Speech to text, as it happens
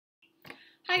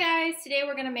Hi guys, today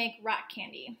we're gonna make rock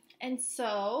candy. And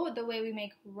so the way we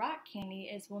make rock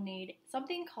candy is we'll need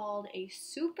something called a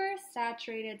super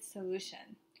saturated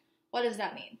solution. What does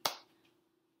that mean?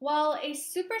 Well, a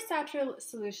super saturated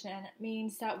solution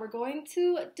means that we're going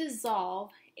to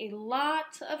dissolve a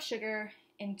lot of sugar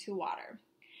into water.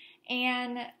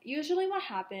 And usually what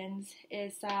happens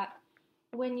is that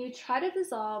when you try to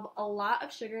dissolve a lot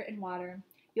of sugar in water,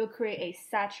 you'll create a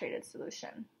saturated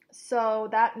solution. So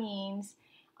that means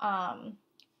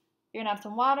you're gonna have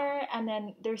some water, and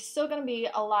then there's still gonna be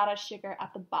a lot of sugar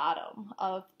at the bottom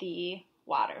of the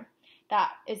water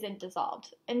that isn't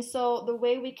dissolved. And so the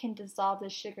way we can dissolve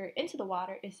the sugar into the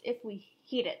water is if we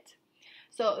heat it.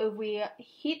 So if we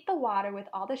heat the water with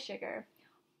all the sugar,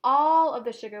 all of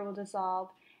the sugar will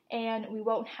dissolve, and we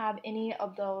won't have any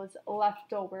of those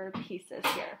leftover pieces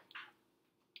here.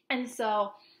 And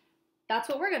so that's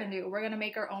what we're gonna do. We're gonna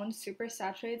make our own super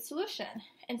saturated solution.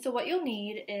 And so what you'll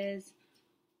need is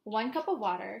 1 cup of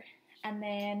water, and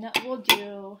then we'll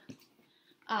do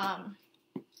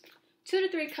 2 to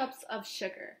 3 cups of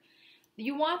sugar.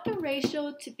 You want the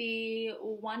ratio to be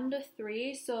 1 to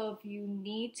 3, so if you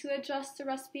need to adjust the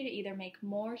recipe to either make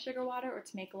more sugar water or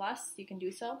to make less, you can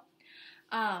do so.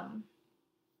 But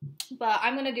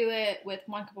I'm going to do it with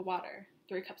 1 cup of water,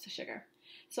 3 cups of sugar.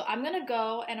 So I'm going to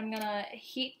go and I'm going to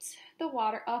heat the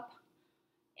water up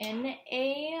in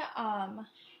a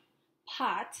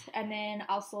pot, and then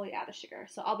I'll slowly add the sugar.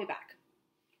 So I'll be back.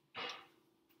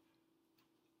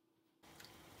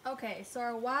 Okay, so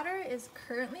our water is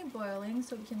currently boiling,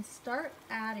 so we can start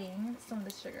adding some of the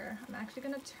sugar. I'm actually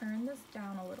going to turn this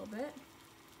down a little bit.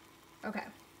 Okay,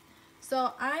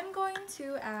 so I'm going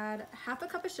to add half a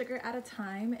cup of sugar at a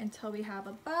time until we have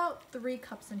about 3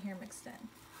 cups in here mixed in.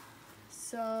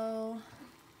 So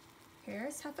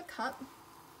here's half a cup.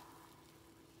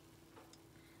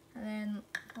 And then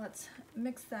let's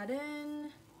mix that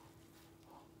in.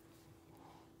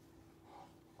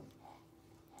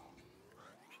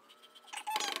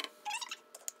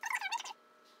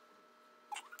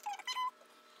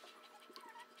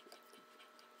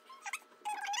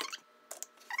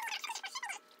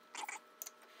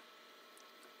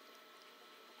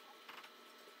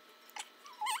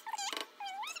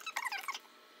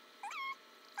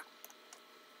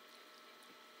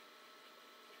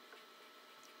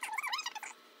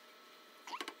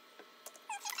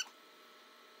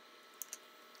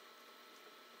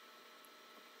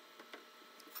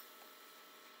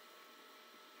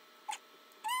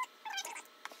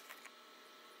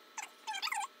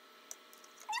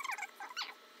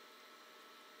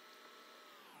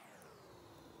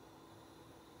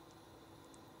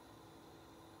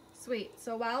 Sweet.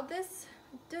 So while this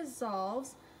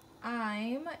dissolves,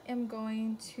 I am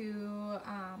going to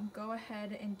go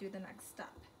ahead and do the next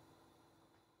step.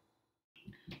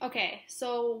 Okay,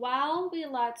 so while we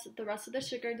let the rest of the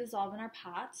sugar dissolve in our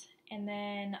pot, and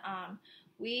then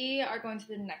we are going to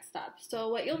the next step. So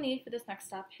what you'll need for this next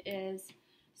step is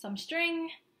some string,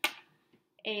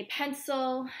 a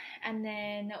pencil, and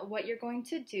then what you're going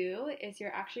to do is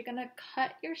you're actually going to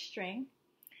cut your string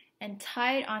and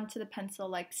tie it onto the pencil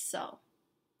like so.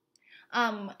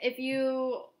 If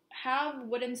you have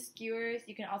wooden skewers,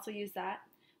 you can also use that,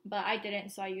 but I didn't,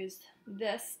 so I used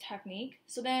this technique.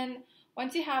 So then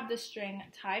once you have the string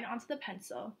tied onto the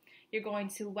pencil, you're going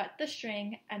to wet the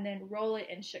string and then roll it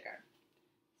in sugar.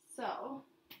 So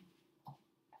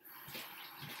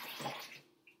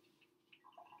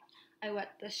I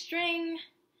wet the string,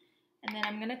 and then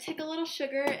I'm gonna take a little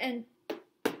sugar and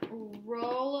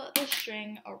roll the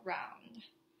string around.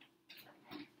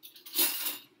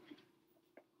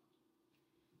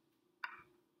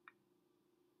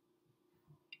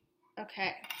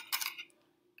 Okay,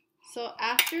 so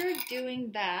after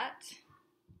doing that,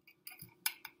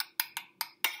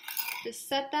 just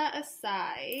set that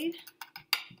aside.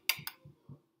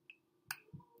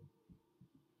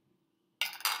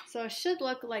 So it should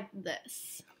look like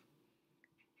this.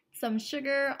 Some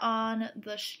sugar on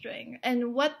the string.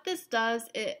 And what this does,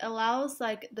 it allows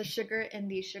like the sugar in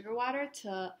the sugar water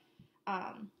to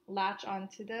latch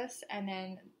onto this, and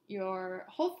then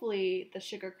hopefully the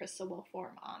sugar crystal will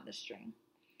form on the string.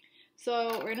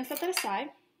 So we're gonna set that aside,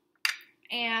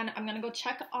 and I'm gonna go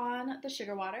check on the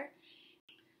sugar water.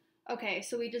 Okay,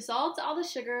 so we dissolved all the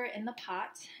sugar in the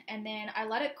pot, and then I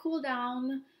let it cool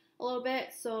down a little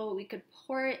bit so we could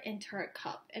pour it into our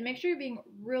cup. And make sure you're being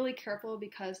really careful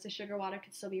because the sugar water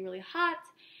could still be really hot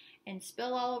and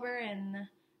spill all over, and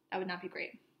that would not be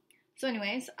great. So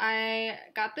anyways, I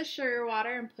got the sugar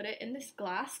water and put it in this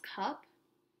glass cup,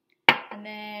 and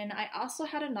then I also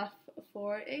had enough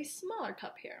for a smaller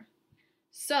cup here.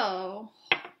 So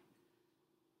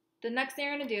the next thing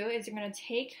you're going to do is you're going to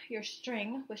take your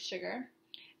string with sugar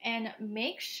and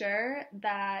make sure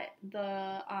that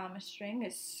the string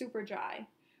is super dry.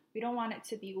 We don't want it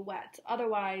to be wet.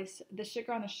 Otherwise, the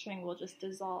sugar on the string will just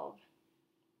dissolve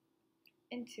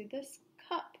into this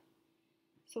cup.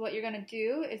 So what you're going to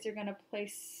do is you're going to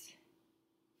place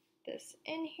this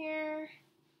in here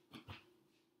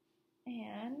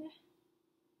and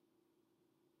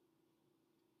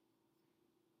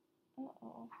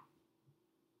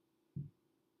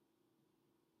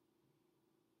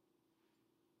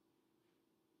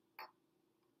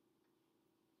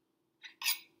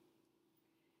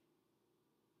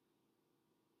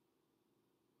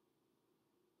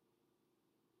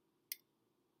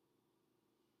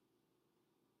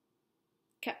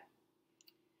okay.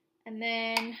 And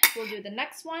then we'll do the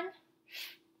next one.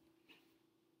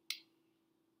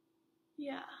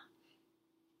 Yeah.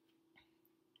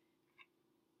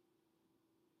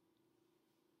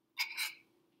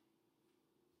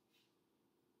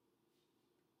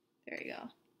 There you go.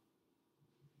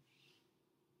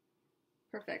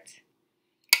 Perfect.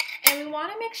 And we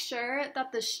want to make sure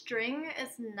that the string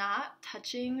is not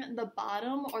touching the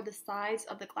bottom or the sides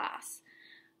of the glass.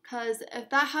 Because if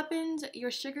that happens,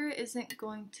 your sugar isn't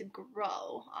going to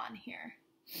grow on here.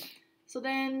 So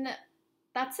then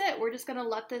that's it. We're just going to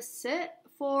let this sit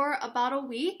for about a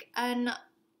week. And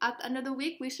at the end of the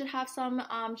week, we should have some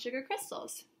sugar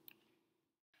crystals.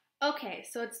 Okay,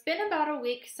 so it's been about a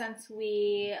week since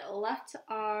we left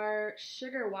our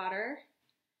sugar water.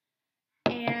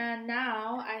 And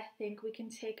now I think we can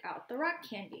take out the rock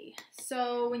candy.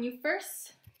 So when you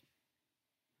first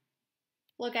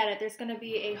look at it, there's going to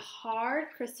be a hard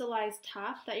crystallized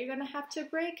top that you're going to have to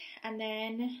break, and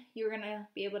then you're going to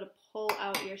be able to pull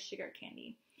out your sugar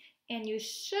candy. And you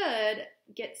should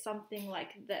get something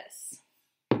like this.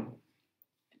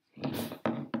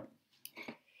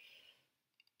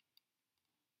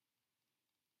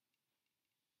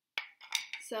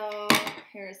 So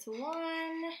here's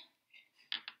one,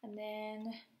 and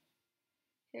then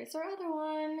here's our other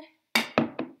one,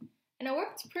 and it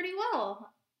worked pretty well.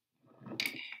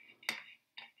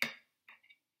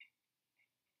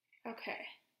 Okay.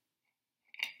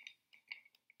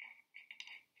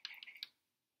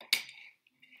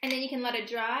 And then you can let it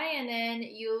dry, and then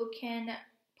you can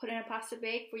put it in a plastic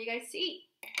bag for you guys to eat.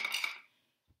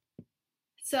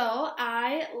 So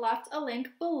I left a link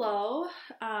below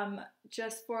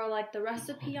just for like the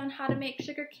recipe on how to make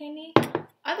sugar candy.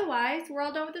 Otherwise, we're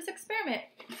all done with this experiment.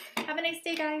 Have a nice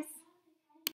day, guys.